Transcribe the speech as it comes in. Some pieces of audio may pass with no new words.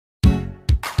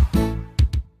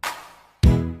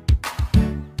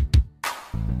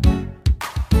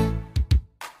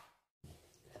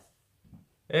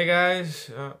Hey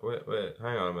guys, wait,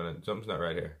 hang on a minute. Something's not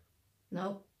right here.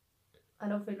 No, I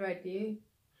don't feel right, do you?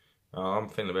 Oh, I'm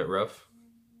feeling a bit rough.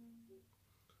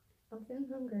 I'm feeling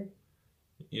hungry.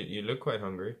 You look quite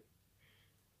hungry.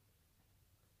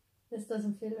 This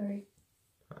doesn't feel right.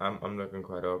 I'm looking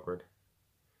quite awkward.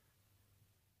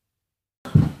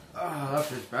 Ah, that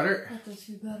feels better. That does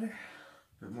feel better.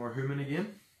 Bit more human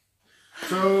again.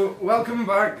 So, welcome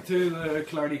back to the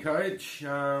Cloudy Couch.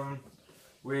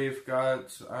 We've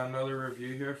got another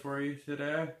review here for you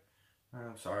today.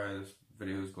 I'm sorry, this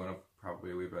video is going up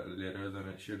probably a wee bit later than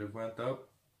it should have went up.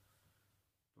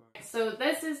 So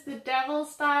this is the Devil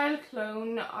Style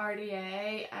Clone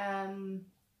RDA.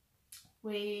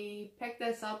 We picked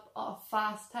this up off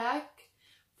Fast Tech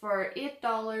for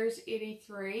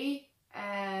 $8.83.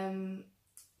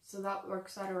 So that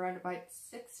works out around about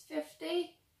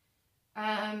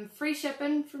 $6.50. Free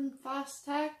shipping from Fast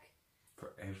Tech.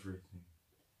 For everything.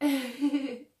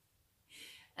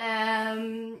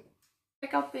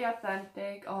 Pick up the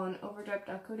authentic on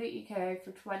overdrive.co.uk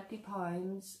for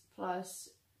 £20 plus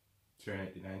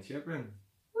 $2.99 shipping.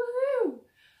 woohoo!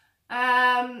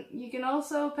 You can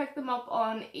also pick them up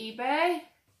on eBay.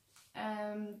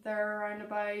 They're around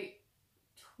about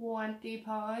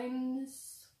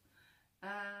 £20.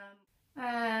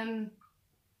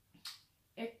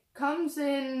 It comes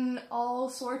in all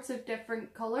sorts of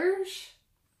different colours,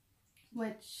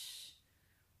 which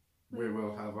we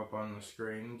will have up on the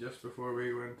screen just before we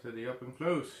go into the up and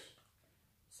close.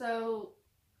 So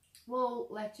we'll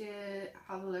let you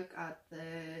have a look at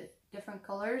the different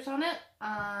colours on it,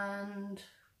 and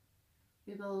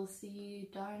we will see you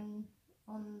down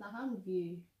on the hand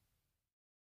view.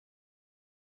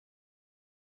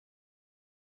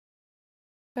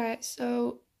 Okay,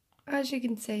 so as you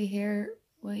can see here,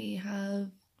 we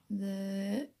have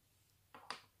the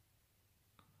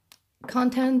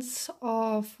contents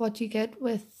of what you get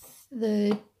with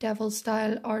the Devil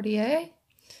Style RDA.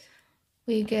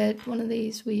 We get one of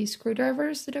these wee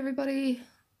screwdrivers that everybody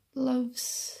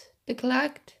loves to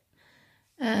collect.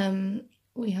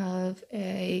 We have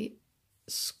a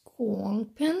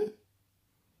squonk pin,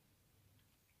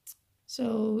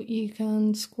 so you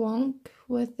can squonk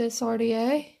with this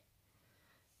RDA.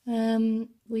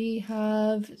 We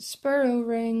have spur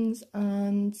O-rings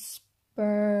and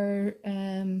spur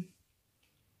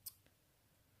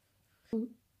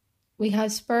we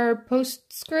have spur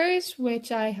post screws,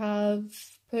 which I have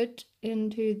put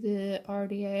into the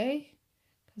RDA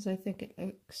because I think it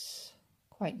looks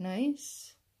quite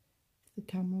nice. If the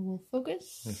camera will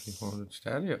focus. If you hold it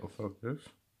steady, it will focus.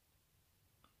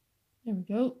 There we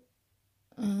go.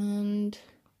 And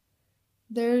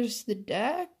there's the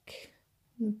deck,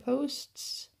 the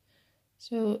posts.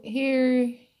 So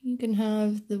here you can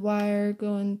have the wire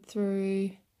going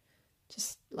through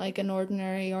just like an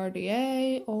ordinary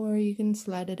RDA, or you can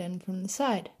slide it in from the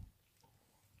side.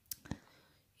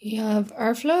 You have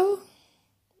airflow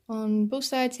on both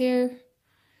sides here.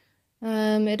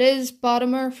 It is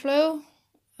bottom airflow.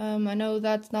 I know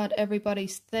that's not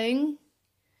everybody's thing.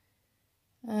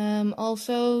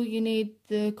 Also, you need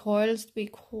the coils to be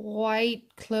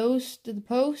quite close to the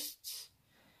posts,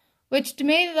 which to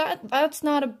me that's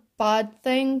not a bad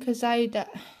thing, because I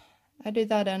do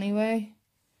that anyway.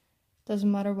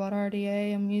 Doesn't matter what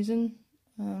RDA I'm using.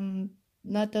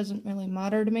 That doesn't really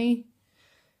matter to me.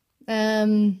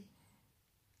 I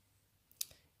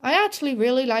actually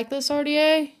really like this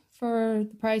RDA for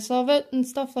the price of it and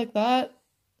stuff like that.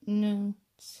 You know,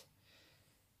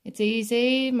 it's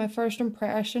easy. My first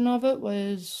impression of it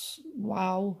was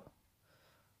wow.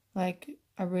 Like,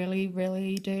 I really,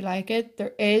 really do like it.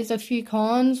 There is a few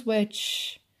cons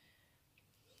which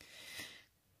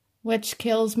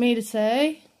kills me to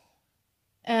say.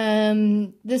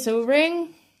 This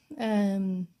O-ring,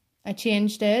 I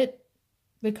changed it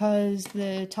because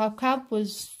the top cap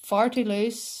was far too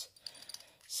loose.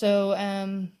 So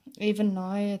even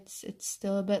now it's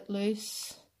still a bit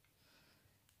loose.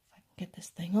 If I can get this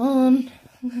thing on.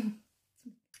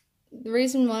 The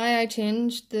reason why I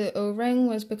changed the O-ring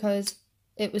was because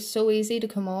it was so easy to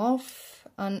come off,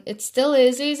 and it still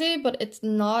is easy, but it's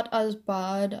not as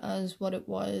bad as what it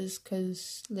was,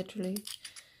 because literally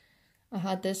I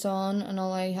had this on and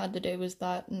all I had to do was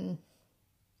that and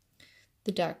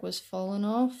the deck was falling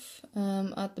off.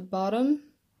 At the bottom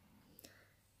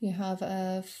you have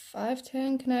a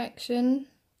 510 connection,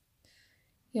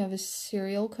 you have a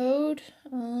serial code,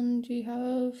 and you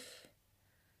have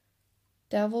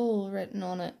Devil written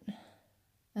on it.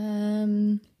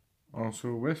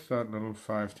 Also with that little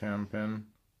 510 pin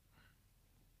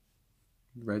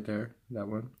right there, that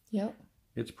one. Yep.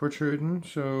 It's protruding,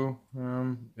 so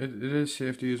it is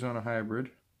safe to use on a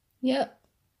hybrid. Yep.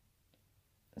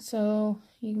 So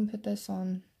you can put this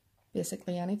on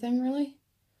basically anything really.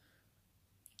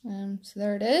 So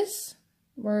there it is.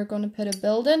 We're going to put a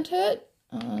build into it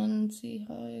and see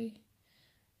how.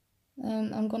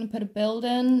 I'm going to put a build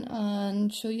in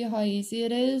and show you how easy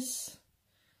it is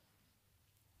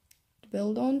to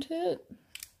build onto it.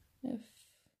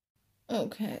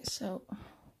 Okay, so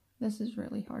this is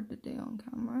really hard to do on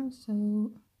camera,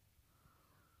 so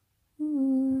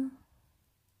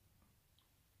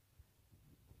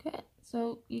okay,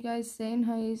 so you guys seen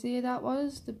how easy that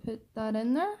was to put that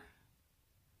in there?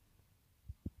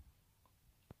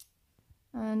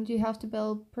 And you have to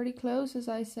build pretty close, as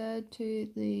I said, to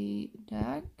the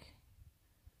deck.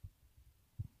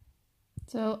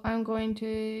 So I'm going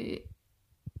to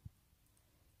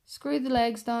screw the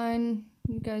legs down.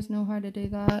 You guys know how to do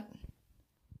that.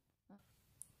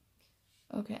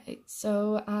 Okay,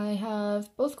 so I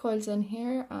have both coils in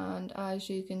here, and as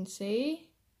you can see,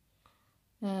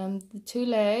 the two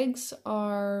legs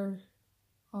are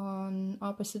on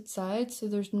opposite sides, so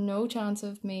there's no chance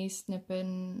of me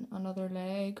snipping another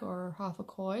leg or half a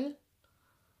coil.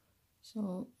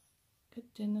 So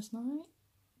get doing this now.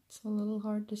 It's a little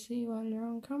hard to see while you're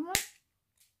on camera.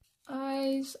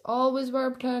 Eyes, always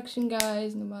wear protection,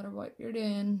 guys, no matter what you're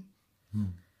doing.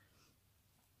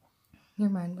 Your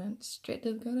mind went straight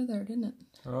to the gutter there, didn't it?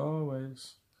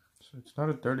 Always. So it's not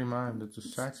a dirty mind, it's a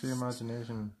sexy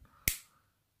imagination.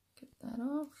 Get that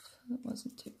off. It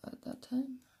wasn't too bad that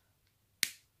time.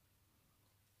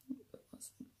 It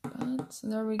wasn't bad. So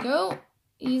there we go.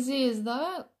 Easy as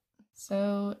that.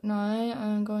 So now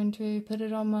I'm going to put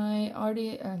it on my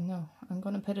RDA. No, I'm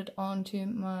going to put it onto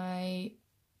my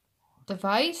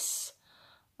device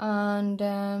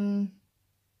and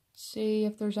see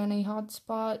if there's any hot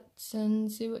spots and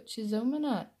see what she's zooming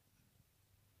at.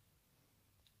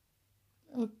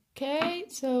 Okay,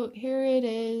 so here it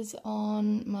is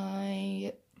on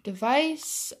my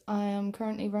device. I am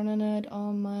currently running it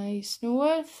on my Snow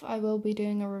Wolf. I will be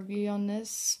doing a review on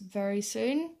this very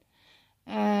soon.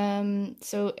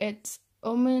 So it's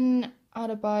ohming at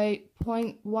about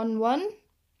 0.11.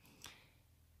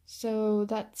 So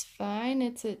that's fine.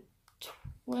 It's at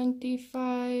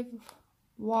 25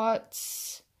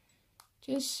 watts.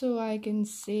 Just so I can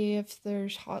see if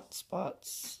there's hot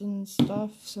spots and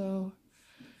stuff. So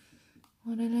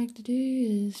what I like to do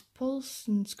is pulse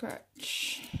and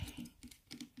scratch.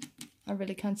 I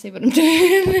really can't see what I'm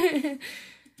doing.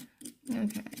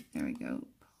 Okay, there we go.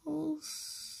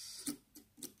 Pulse.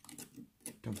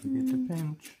 Don't forget to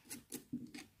pinch.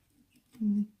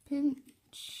 And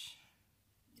pinch.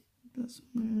 This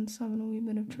one's having a wee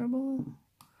bit of trouble.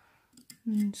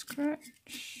 And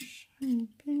scratch. And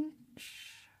pinch.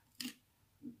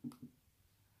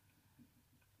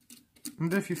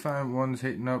 And if you find one's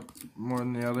heating up more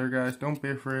than the other, guys, don't be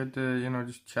afraid to, you know,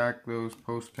 just check those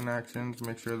post connections.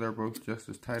 Make sure they're both just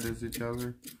as tight as each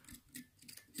other.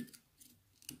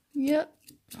 Yep.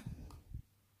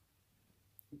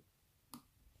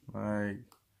 Like,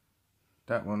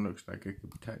 that one looks like it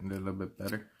could be tightened a little bit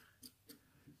better.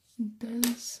 It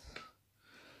does.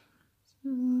 So,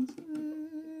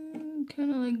 I'm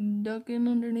kind of like ducking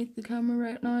underneath the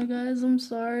camera right now, guys. I'm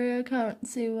sorry, I can't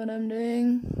see what I'm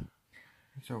doing.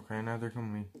 It's okay, neither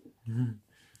can we.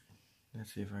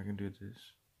 Let's see if I can do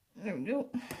this. There we go.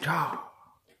 Ah!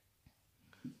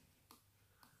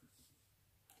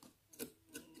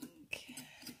 Okay.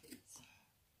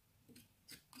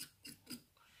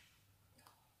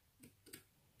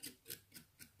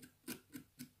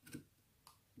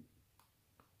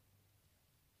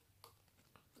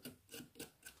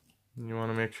 You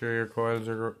want to make sure your coils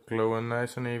are glowing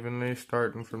nice and evenly,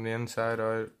 starting from the inside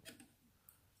out.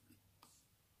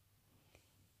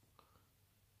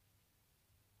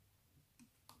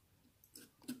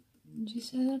 Did you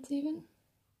say that's even?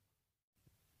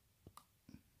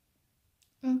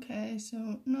 Okay,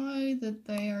 so now that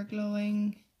they are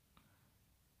glowing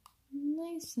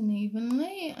nice and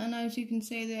evenly, and as you can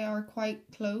see they are quite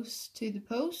close to the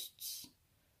posts,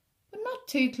 but not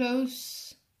too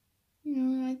close. You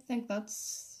know, I think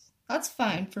that's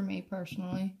fine for me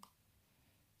personally.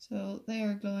 So they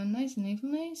are glowing nice and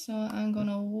evenly, so I'm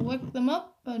gonna wick them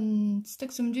up and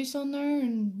stick some juice on there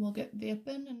and we'll get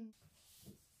vaping. And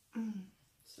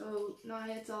so now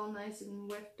it's all nice and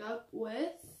wicked up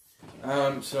with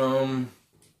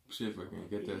See if I can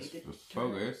get this to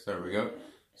focus. There we go.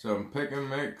 Some Pick and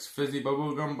Mix fizzy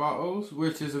bubblegum bottles,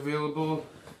 which is available.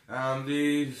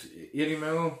 These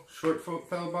 80ml short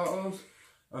fill bottles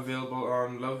available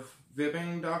on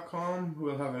lovevaping.com.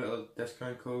 We'll have a little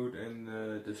discount code in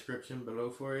the description below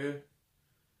for you.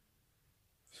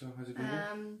 So how's it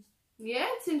going? Yeah,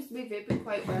 it seems to be vaping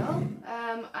quite well.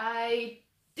 I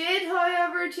did,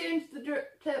 however, change the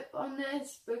drip tip on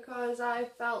this because I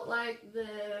felt like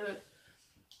the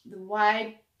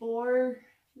wide bore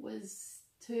was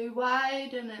too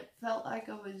wide and it felt like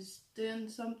I was doing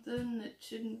something that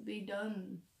shouldn't be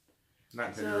done.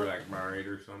 Not that you're like married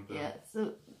or something. Yeah,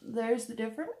 so there's the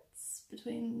difference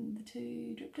between the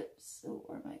two drip tips. So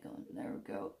where am I going? There we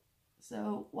go.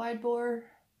 So wide bore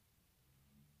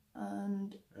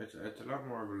and it's a lot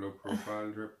more of a low profile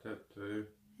drip tip too.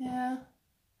 yeah.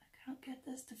 I can't get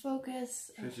this to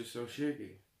focus. It's just so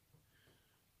shaky.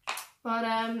 But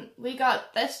we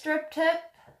got this drip tip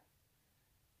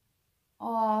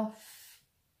off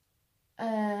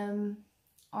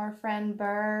our friend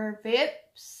Bear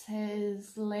Vapes.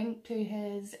 His link to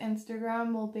his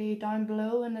Instagram will be down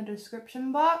below in the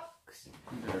description box.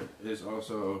 There is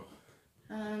also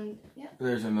yeah.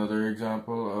 There's another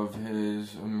example of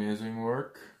his amazing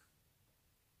work.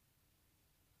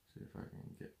 See if I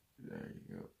can get there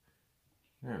you go.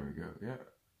 There we go, yeah.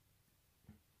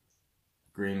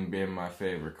 Green being my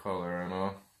favorite color and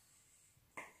all.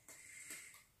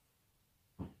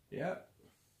 Yeah.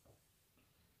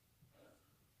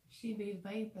 She be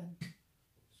vaping.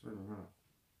 Sort of, huh?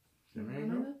 There you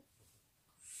go.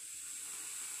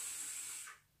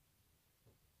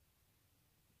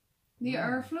 The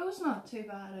airflow's not too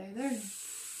bad either.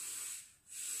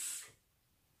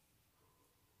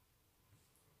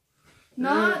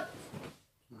 Not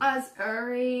as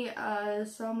airy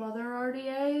as some other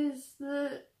RDAs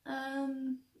that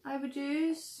I would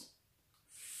use.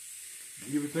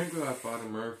 You would think with that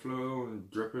bottom airflow and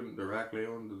dripping directly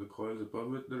onto the coils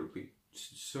above it that it would be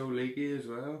so leaky as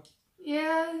well.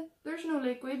 Yeah, there's no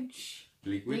leakage.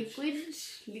 Leakage?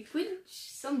 Leakage.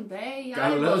 Someday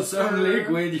Gotta love some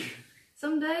leakage.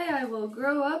 Someday I will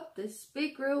grow up to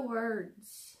speak real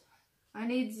words. I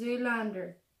need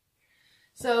Zoolander.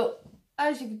 So,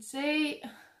 as you can see...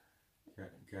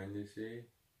 Can you see?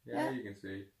 Yeah, you can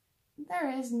see. There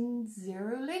is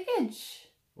zero leakage.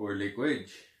 Or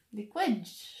leakage.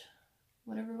 Leakage.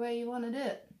 Whatever way you want to do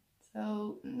it.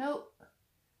 So, nope.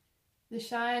 The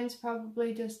shine's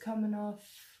probably just coming off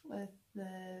with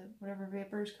the whatever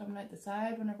vapor's coming out the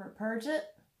side whenever it purges it.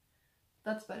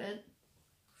 That's about it.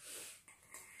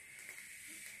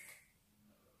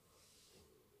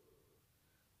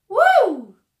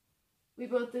 Woo! We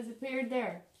both disappeared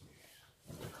there.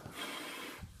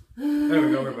 There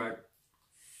we go, we're back.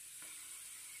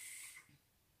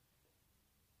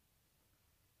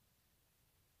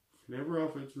 Flavor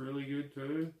off it's really good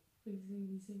too.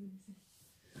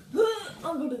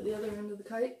 I'll go to the other end of the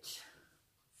couch.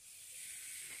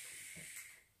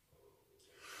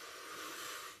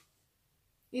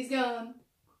 He's gone.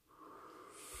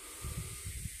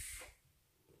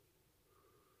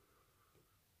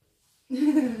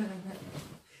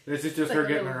 This is just her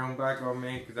getting her own back on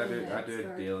me because I do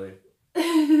it daily.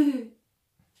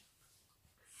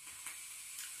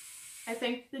 I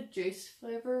think the juice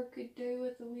flavour could do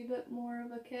with a wee bit more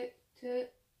of a kick to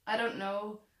it. I don't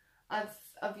know. I've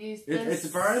used this. It's a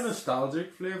very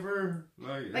nostalgic flavour.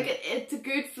 Like it's a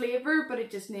good flavour, but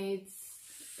it just needs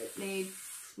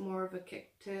more of a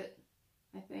kick to it,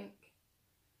 I think.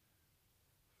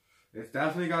 It's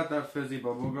definitely got that fizzy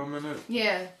bubblegum in it.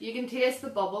 Yeah, you can taste the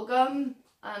bubblegum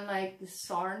and like the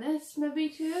sourness maybe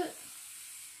to it.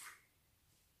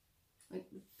 Like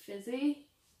the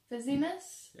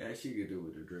fizziness. Yeah, she could do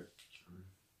with a drip.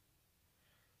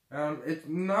 It's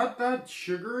not that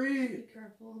sugary. Be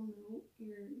careful, no,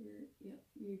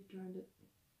 you've drowned it.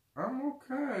 I'm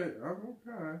okay.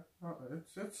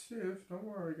 It's safe. Don't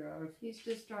worry, guys. He's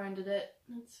just drowned it.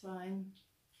 That's fine.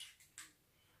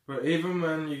 But even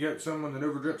when you get someone that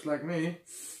overdrips like me,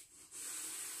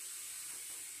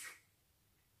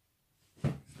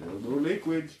 still no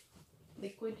liquid.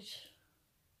 Liquid.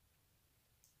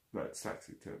 That's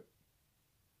sexy too.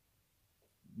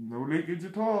 No leakage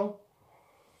at all.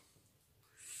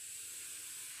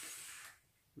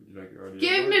 Would you like your RDA?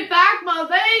 Give me back my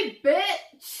vape,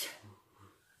 bitch!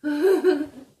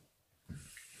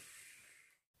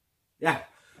 Yeah.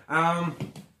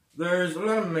 There's a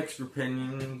lot of mixed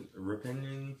opinions.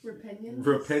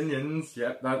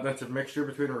 Yep, that's a mixture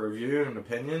between a review and an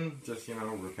opinion. Just,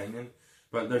 opinion.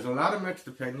 But there's a lot of mixed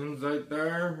opinions out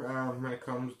there when it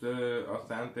comes to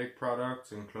authentic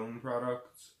products and clone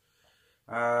products.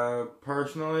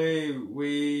 Personally,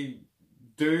 we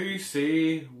do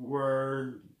see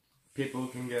where people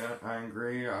can get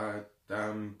angry at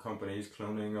companies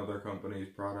cloning other companies'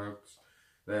 products.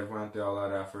 They've went to all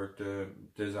that effort to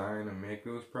design and make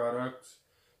those products,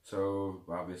 so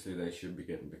obviously they should be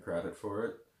getting the credit for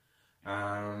it.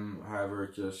 However,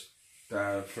 just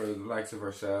that for the likes of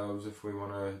ourselves, if we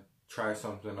want to try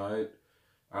something out,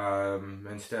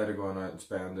 instead of going out and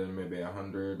spending maybe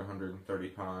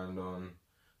 £130 on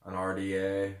an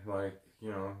RDA, like,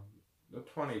 you know, a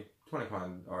 £20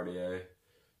 RDA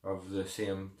of the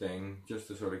same thing, just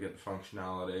to sort of get the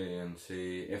functionality and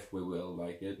see if we will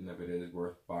like it and if it is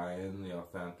worth buying the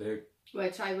authentic.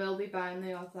 Which I will be buying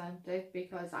the authentic,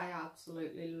 because I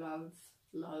absolutely love.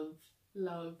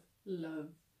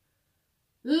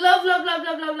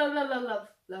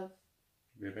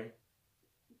 Really?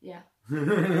 Yeah.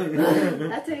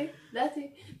 That's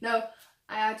it. No,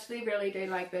 I actually really do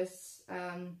like this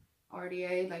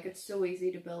RDA. Like, it's so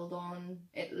easy to build on.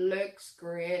 It looks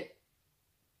great.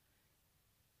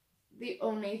 The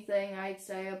only thing I'd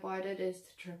say about it is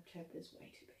the drip tip is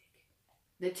way too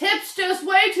big. The tip's just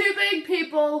way too big,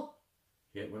 people!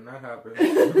 Hate when that happens.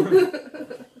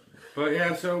 But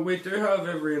yeah, so we do have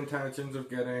every intentions of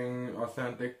getting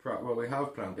authentic well, we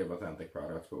have plenty of authentic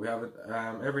products, but we have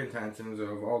every intentions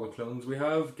of all the clones we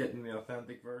have getting the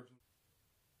authentic version.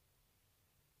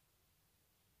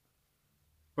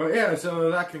 But yeah,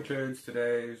 so that concludes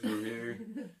today's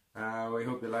review. We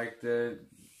hope you liked it.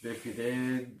 If you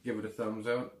did, give it a thumbs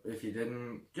up. If you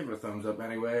didn't, give it a thumbs up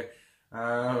anyway.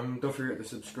 Don't forget to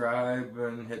subscribe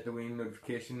and hit the wee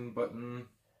notification button.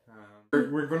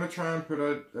 We're going to try and put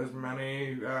out as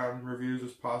many reviews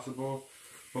as possible,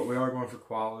 but we are going for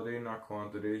quality, not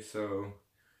quantity. So,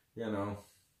 you know,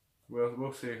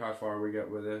 we'll see how far we get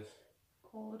with this.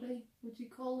 Quality? Would you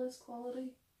call this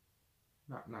quality?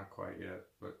 Not quite yet,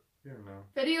 but you know.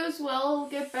 Videos will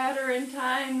get better in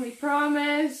time, we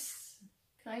promise.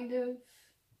 Kind of.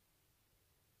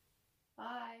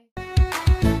 Bye.